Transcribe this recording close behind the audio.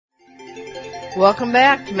Welcome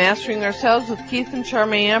back to Mastering Ourselves with Keith and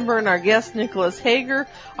Charmaine Amber and our guest Nicholas Hagger,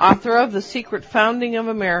 author of The Secret Founding of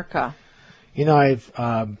America. You know, I've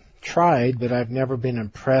tried, but I've never been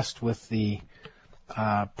impressed with the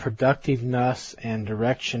productiveness and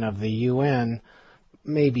direction of the UN,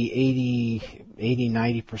 maybe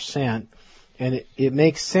 90%. And it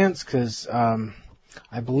makes sense because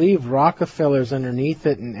I believe Rockefeller's underneath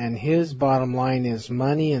it, and his bottom line is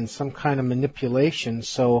money and some kind of manipulation.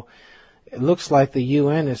 So it looks like the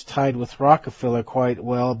UN is tied with Rockefeller quite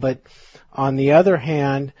well. But on the other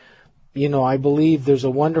hand, you know, I believe there's a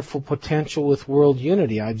wonderful potential with world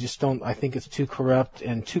unity. I think it's too corrupt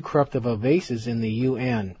and too corruptive of bases in the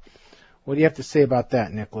UN. What do you have to say about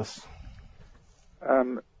that, Nicholas?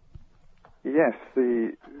 Yes,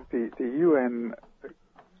 the UN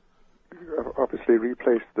obviously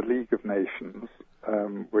replaced the League of Nations,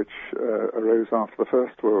 which arose after the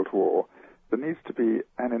First World War. There needs to be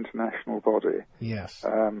an international body. Yes.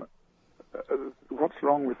 What's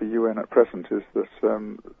wrong with the UN at present is that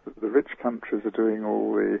the rich countries are doing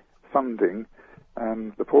all the funding,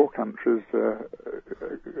 and the poor countries are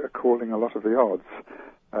calling a lot of the odds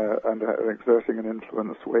and are exerting an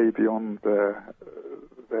influence way beyond their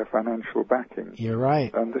financial backing. You're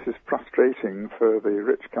right. And this is frustrating for the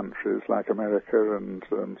rich countries like America and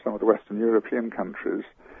some of the Western European countries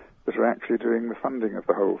that are actually doing the funding of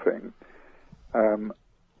the whole thing.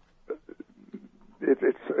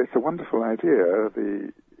 It's a wonderful idea,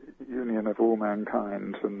 the union of all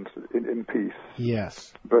mankind and in peace.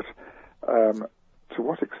 Yes. But to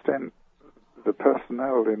what extent the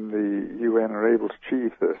personnel in the UN are able to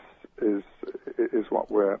achieve this is what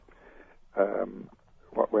we're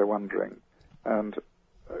wondering. And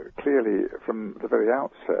clearly, from the very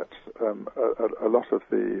outset, a lot of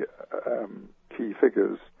the key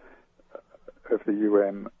figures of the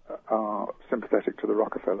UN are sympathetic to the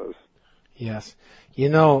Rockefellers. Yes. You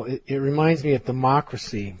know, it reminds me of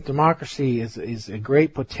democracy. Democracy is a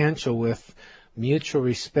great potential with mutual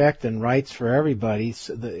respect and rights for everybody,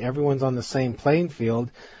 so that everyone's on the same playing field.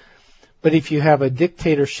 But if you have a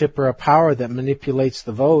dictatorship or a power that manipulates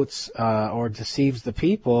the votes or deceives the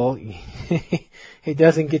people, it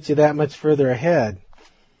doesn't get you that much further ahead.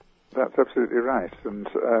 That's absolutely right. And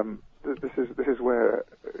this is where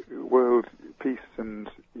world peace and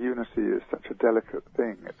unity is such a delicate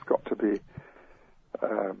thing. It's got to be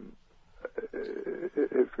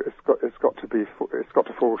it's got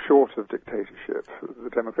to fall short of dictatorship. The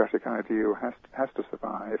democratic ideal has to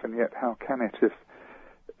survive, and yet how can it if,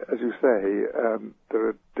 as you say, there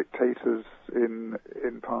are dictators in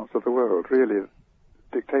parts of the world? Really,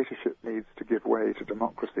 dictatorship needs to give way to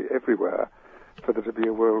democracy everywhere for there to be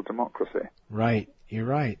a world democracy. Right, you're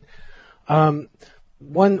right.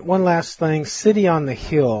 One last thing, City on the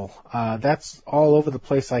Hill, that's all over the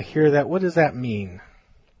place. I hear that. What does that mean?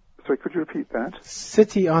 Sorry, could you repeat that?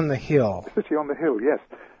 City on the Hill. City on the Hill, yes.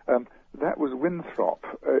 That was Winthrop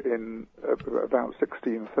in about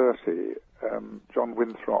 1630. John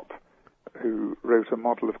Winthrop, who wrote a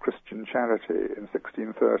model of Christian charity in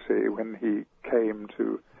 1630 when he came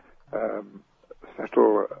to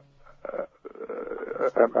settle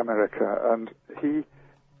America, and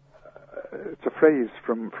it's a phrase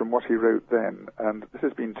from what he wrote then, and this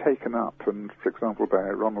has been taken up, and for example by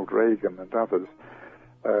Ronald Reagan and others,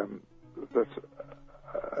 that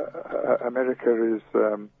America is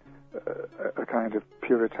a kind of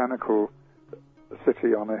puritanical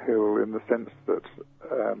city on a hill in the sense that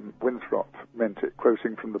Winthrop meant it,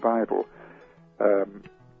 quoting from the Bible.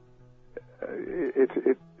 It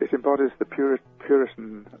embodies the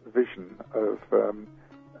Puritan vision of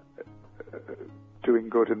doing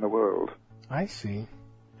good in the world. I see.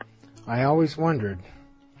 I always wondered.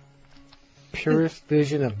 Purest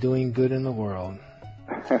vision of doing good in the world.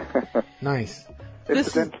 Nice.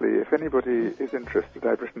 Incidentally, if anybody is interested,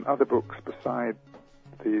 I've written other books beside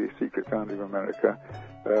The Secret Founding of America.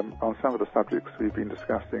 On some of the subjects we've been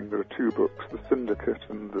discussing, there are two books, The Syndicate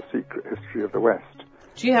and The Secret History of the West.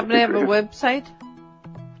 Do you happen to have a website?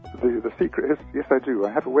 The Secret History, yes I do.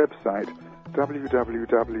 I have a website,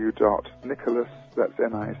 www.nicholas, that's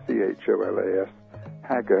Nicholas,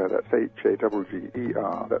 Hagger, that's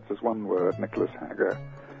Hagger, that's as one word, Nicholas Hagger,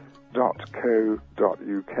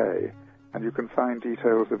 .co.uk. And you can find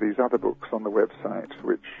details of these other books on the website,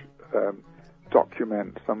 which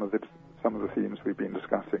document some of the themes we've been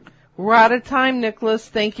discussing. We're out of time, Nicholas.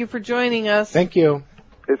 Thank you for joining us. Thank you.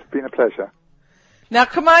 It's been a pleasure. Now,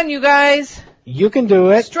 come on, you guys. You can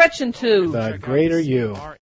do it. Stretch into The greater you.